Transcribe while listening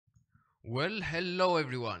Well, hello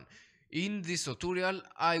everyone. In this tutorial,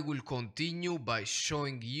 I will continue by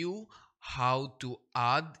showing you how to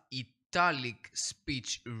add italic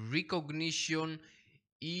speech recognition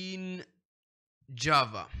in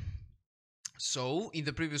Java. So, in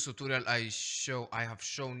the previous tutorial, I have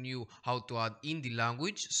shown you how to add in the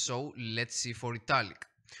language. So, let's see for italic.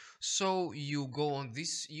 So, you go on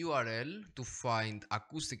this URL to find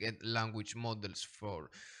acoustic and language models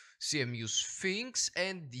for CMU Sphinx,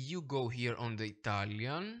 and you go here on the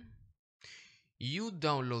Italian. You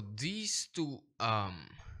download these two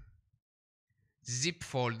zip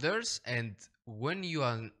folders, and when you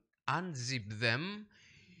unzip them,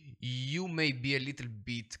 you may be a little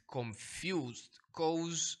bit confused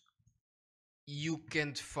because you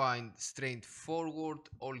can't find straightforward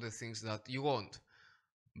all the things that you want.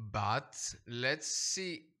 But let's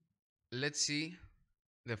see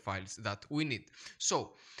the files that we need.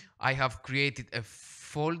 So I have created a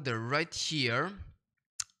folder right here,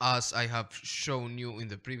 as I have shown you in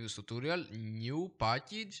the previous tutorial, new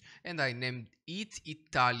package, and I named it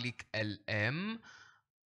italic lm,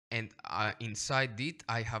 and inside it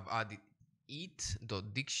I have added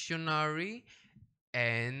it.dictionary,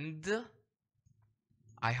 and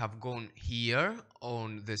I have gone here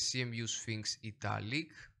on the CMU Sphinx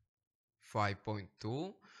italic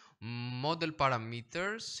 5.2 model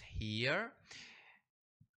parameters here.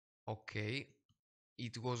 Okay,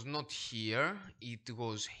 it was not here, it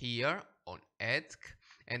was here on etc,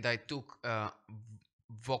 and I took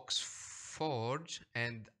VoxForge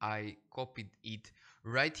and I copied it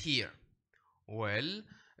right here. Well,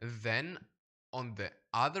 then on the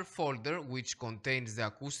other folder, which contains the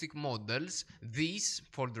acoustic models, this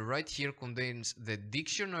folder right here contains the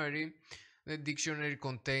dictionary. The dictionary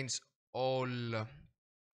contains all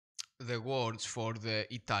the words for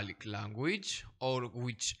the italic language or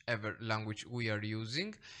whichever language we are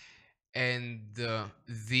using, and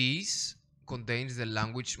this contains the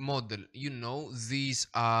language model. These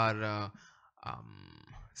are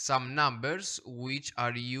some numbers which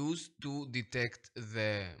are used to detect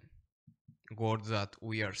the words that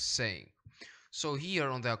we are saying. So here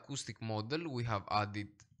on the acoustic model we have added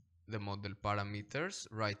the model parameters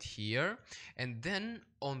right here, and then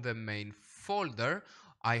on the main folder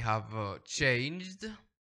I have changed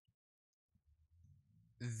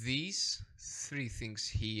these three things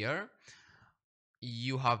here.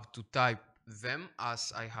 You have to type them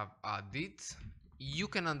as I have added. You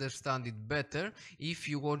can understand it better if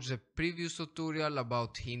you watch the previous tutorial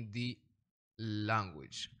about Hindi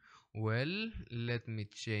language. Well, let me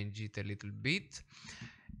change it a little bit,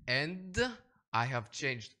 and I have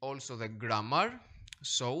changed also the grammar.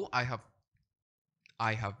 So I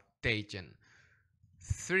have taken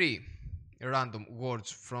 3 random words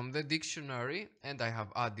from the dictionary and I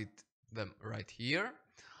have added them right here.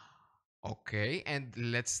 Okay, and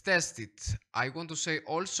let's test it. I want to say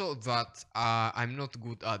also that I'm not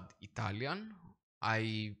good at Italian.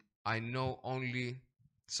 I know only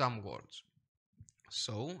some words.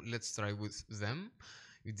 So let's try with them.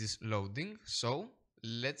 It is loading. So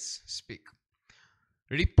let's speak.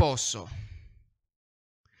 Riposo.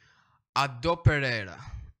 Adoperera.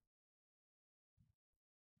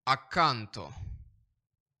 Accanto.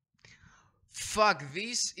 Fuck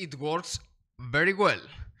this, it works very well.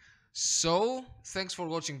 So thanks for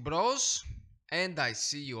watching, bros, and I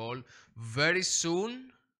see you all very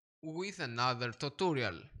soon with another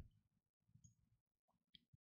tutorial.